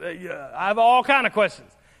this, I have all kind of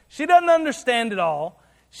questions. She doesn't understand it all.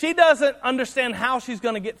 She doesn't understand how she's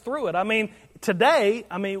going to get through it. I mean, today,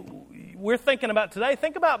 we're thinking about today.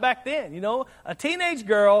 Think about back then, you know. A teenage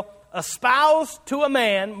girl espoused to a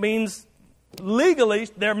man means legally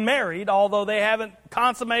they're married, although they haven't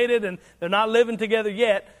consummated and they're not living together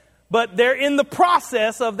yet. But they're in the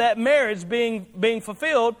process of that marriage being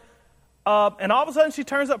fulfilled. And all of a sudden she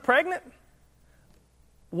turns up pregnant.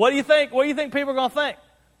 What do you think? What do you think people are going to think?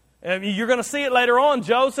 You're going to see it later on.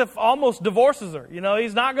 Joseph almost divorces her. You know,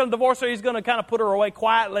 he's not going to divorce her. He's going to kind of put her away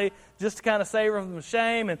quietly just to kind of save her from the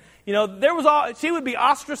shame. And, you know, she would be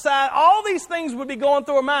ostracized. All these things would be going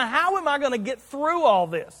through her mind. How am I going to get through all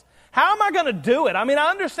this? How am I going to do it? I mean,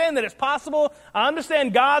 I understand that it's possible. I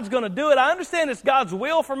understand God's going to do it. I understand it's God's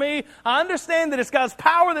will for me. I understand that it's God's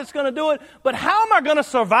power that's going to do it. But how am I going to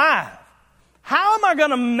survive? How am I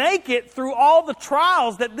going to make it through all the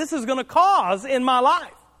trials that this is going to cause in my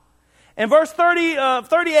life? In verse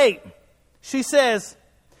 38, she says,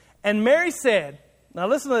 and Mary said, now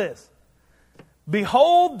listen to this,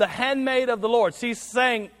 behold the handmaid of the Lord. She's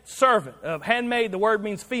saying servant. Handmaid, the word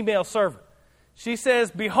means female servant. She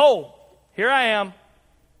says, behold, here I am,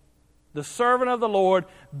 the servant of the Lord.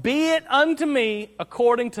 Be it unto me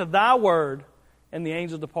according to thy word. And the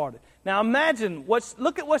angel departed. Now imagine,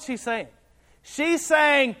 look at what she's saying. She's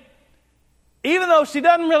saying, even though she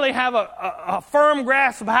doesn't really have a firm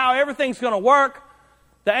grasp of how everything's going to work,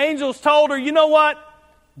 the angels told her, you know what?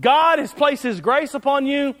 God has placed His grace upon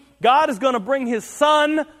you. God is going to bring His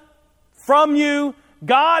Son from you.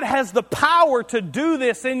 God has the power to do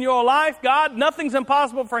this in your life. God, nothing's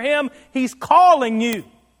impossible for Him. He's calling you.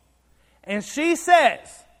 And she says,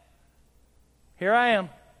 here I am.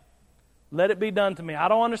 Let it be done to me. I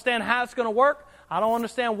don't understand how it's going to work. I don't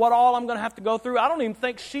understand what all I'm going to have to go through. I don't even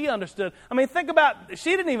think she understood. I mean, think about,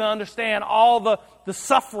 she didn't even understand all the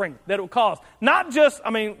suffering that it would cause. Not just,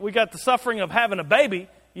 we got the suffering of having a baby.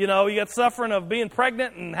 You know, you got suffering of being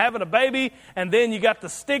pregnant and having a baby. And then you got the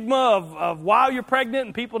stigma of while you're pregnant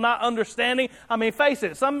and people not understanding. I mean, face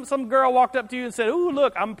it. Some girl walked up to you and said, ooh,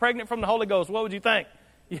 look, I'm pregnant from the Holy Ghost. What would you think?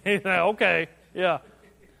 Okay, yeah.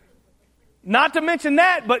 Not to mention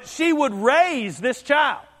that, but she would raise this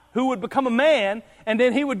child who would become a man, and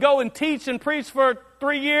then he would go and teach and preach for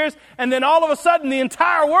 3 years, and then all of a sudden the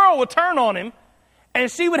entire world would turn on him,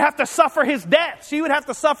 and she would have to suffer his death. She would have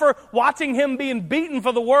to suffer watching him being beaten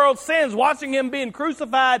for the world's sins, watching him being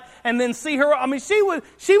crucified, and then see her.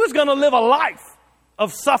 She was going to live a life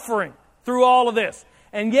of suffering through all of this.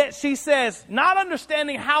 And yet she says, not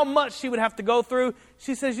understanding how much she would have to go through,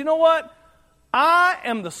 she says, you know what? I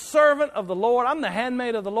am the servant of the Lord. I'm the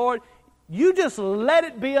handmaid of the Lord. You just let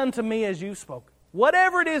it be unto me as you've spoken.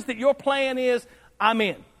 Whatever it is that your plan is, I'm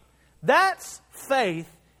in. That's faith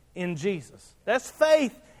in Jesus. That's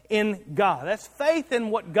faith in God. That's faith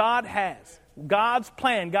in what God has. God's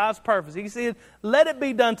plan, God's purpose. He said, let it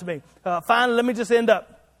be done to me. Finally, let me just end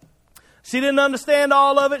up. She didn't understand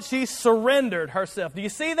all of it. She surrendered herself. Do you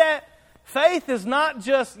see that? Faith is not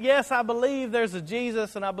just, yes, I believe there's a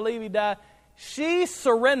Jesus and I believe He died. She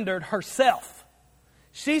surrendered herself.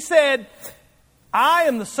 She said, I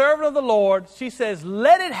am the servant of the Lord. She says,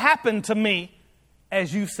 let it happen to me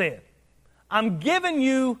as you said. I'm giving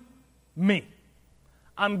you me.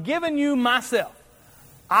 I'm giving you myself.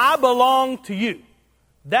 I belong to you.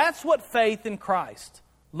 That's what faith in Christ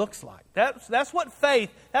looks like. That's what faith,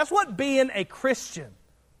 that's what being a Christian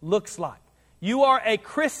looks like. You are a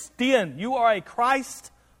Christian. You are a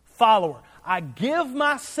Christ follower. I give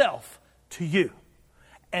myself to you.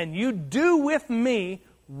 And you do with me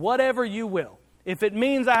whatever you will. If it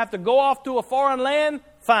means I have to go off to a foreign land,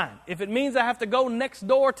 fine. If it means I have to go next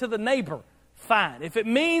door to the neighbor, fine. If it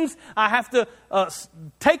means I have to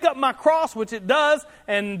take up my cross, which it does,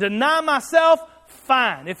 and deny myself,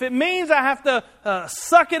 fine. If it means I have to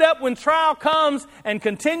suck it up when trial comes and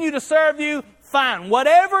continue to serve you, fine.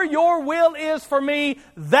 Whatever your will is for me,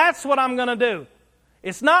 that's what I'm going to do.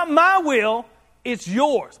 It's not my will. It's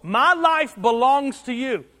yours. My life belongs to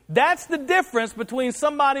you. That's the difference between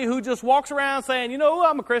somebody who just walks around saying, you know,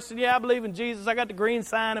 I'm a Christian. Yeah, I believe in Jesus. I got the green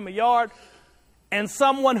sign in my yard. And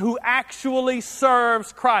someone who actually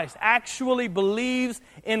serves Christ, actually believes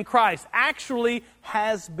in Christ, actually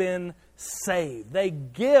has been saved. They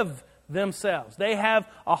give themselves. They have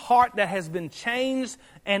a heart that has been changed,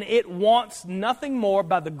 and it wants nothing more,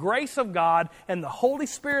 by the grace of God and the Holy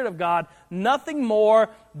Spirit of God, nothing more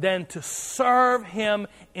than to serve Him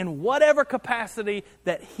in whatever capacity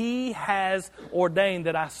that He has ordained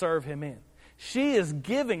that I serve Him in. She is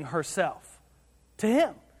giving herself to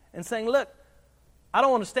Him and saying, look, I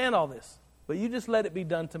don't understand all this, but you just let it be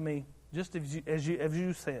done to me, just as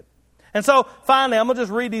you said. And so, finally, I'm going to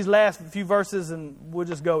just read these last few verses and we'll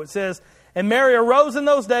just go. It says, and Mary arose in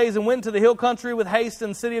those days and went to the hill country with haste in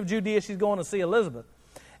the city of Judea. She's going to see Elizabeth.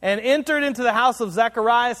 And entered into the house of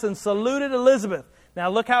Zacharias and saluted Elizabeth. Now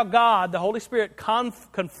look how God, the Holy Spirit,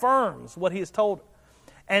 confirms what He has told her.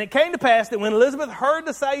 And it came to pass that when Elizabeth heard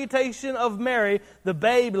the salutation of Mary, the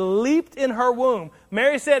babe leaped in her womb.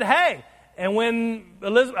 Mary said, hey. And when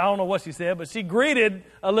Elizabeth, I don't know what she said, but she greeted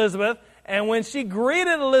Elizabeth. And when she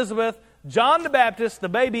greeted Elizabeth, John the Baptist, the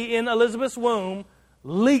baby in Elizabeth's womb,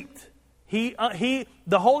 leaped. The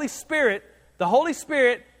Holy Spirit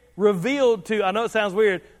revealed to, I know it sounds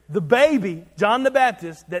weird, the baby, John the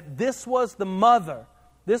Baptist, that this was the mother.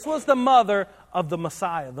 This was the mother of the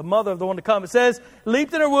Messiah, the mother of the one to come. It says,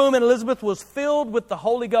 leaped in her womb, and Elizabeth was filled with the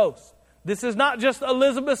Holy Ghost. This is not just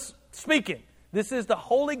Elizabeth speaking. This is the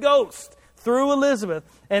Holy Ghost through Elizabeth.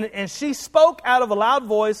 And she spoke out of a loud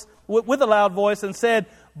voice, with a loud voice, and said,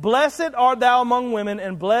 blessed art thou among women,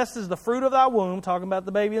 and blessed is the fruit of thy womb, talking about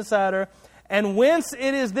the baby inside her. And whence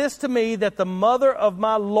it is this to me, that the mother of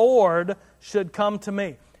my Lord should come to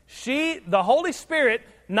me. The Holy Spirit,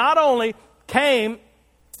 not only came,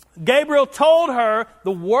 Gabriel told her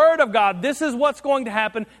the Word of God. This is what's going to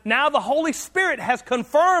happen. Now the Holy Spirit has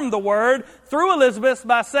confirmed the Word through Elizabeth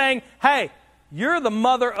by saying, hey, you're the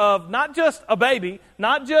mother of not just a baby,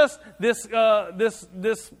 not just this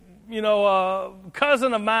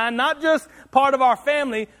cousin of mine, not just part of our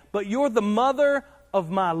family, but you're the mother of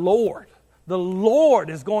my Lord. The Lord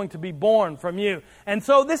is going to be born from you. And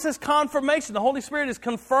so this is confirmation. The Holy Spirit is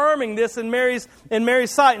confirming this in Mary's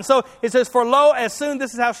sight. And so it says, for lo, as soon,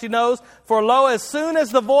 this is how she knows, for lo, as soon as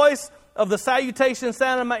the voice of the salutation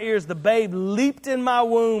sounded in my ears, the babe leaped in my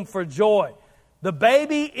womb for joy. The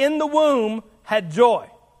baby in the womb had joy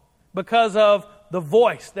because of the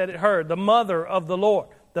voice that it heard, the mother of the Lord.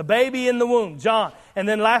 The baby in the womb, John. And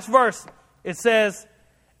then last verse, it says,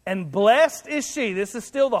 and blessed is she, this is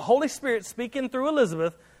still the Holy Spirit speaking through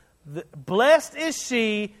Elizabeth, blessed is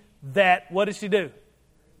she that, what did she do?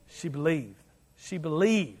 She believed. She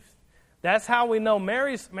believed. That's how we know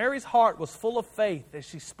Mary's heart was full of faith as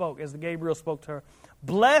she spoke, as the Gabriel spoke to her.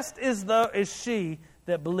 Blessed is she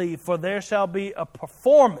that believed, for there shall be a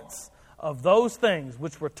performance of those things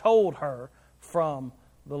which were told her from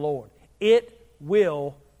the Lord. It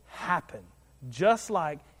will happen, just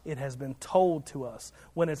like it has been told to us.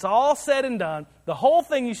 When it's all said and done, the whole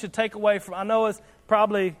thing you should take away from, I know it's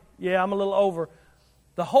probably, I'm a little over.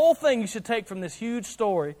 The whole thing you should take from this huge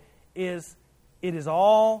story is it is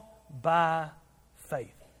all by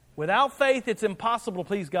faith. Without faith, it's impossible to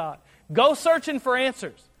please God. Go searching for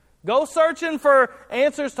answers. Go searching for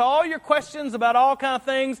answers to all your questions about all kind of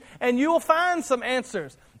things, and you will find some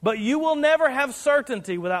answers. But you will never have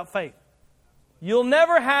certainty without faith. You'll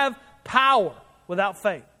never have power without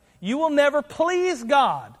faith. You will never please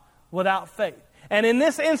God without faith. And in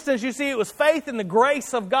this instance, you see, it was faith in the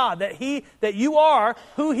grace of God, that you are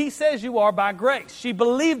who He says you are by grace. She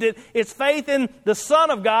believed it. It's faith in the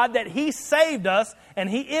Son of God, that He saved us, and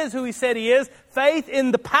He is who He said He is. Faith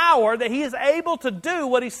in the power that He is able to do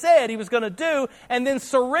what He said He was going to do, and then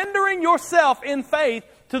surrendering yourself in faith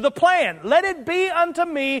to the plan. Let it be unto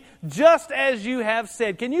me just as you have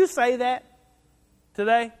said. Can you say that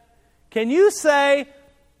today? Can you say,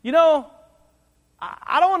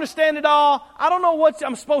 I don't understand it all. I don't know what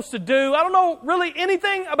I'm supposed to do. I don't know really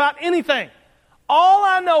anything about anything. All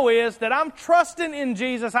I know is that I'm trusting in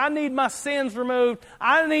Jesus. I need my sins removed.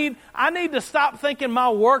 I need to stop thinking my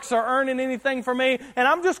works are earning anything for me. And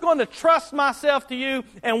I'm just going to trust myself to you.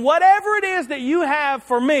 And whatever it is that you have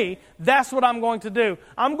for me, that's what I'm going to do.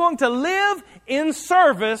 I'm going to live in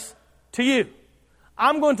service to you.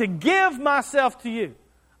 I'm going to give myself to you.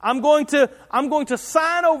 I'm going to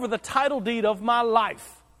sign over the title deed of my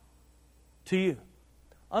life to you.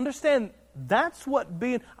 Understand, that's what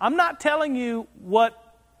being... I'm not telling you what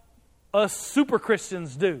us super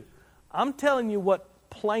Christians do. I'm telling you what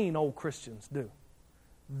plain old Christians do.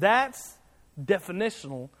 That's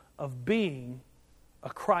definitional of being a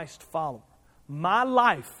Christ follower. My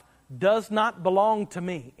life does not belong to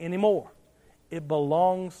me anymore. It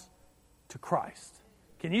belongs to Christ.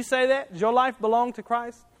 Can you say that? Does your life belong to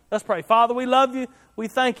Christ? Let's pray. Father, we love you. We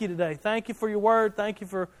thank you today. Thank you for your word. Thank you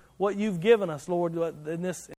for what you've given us, Lord, in this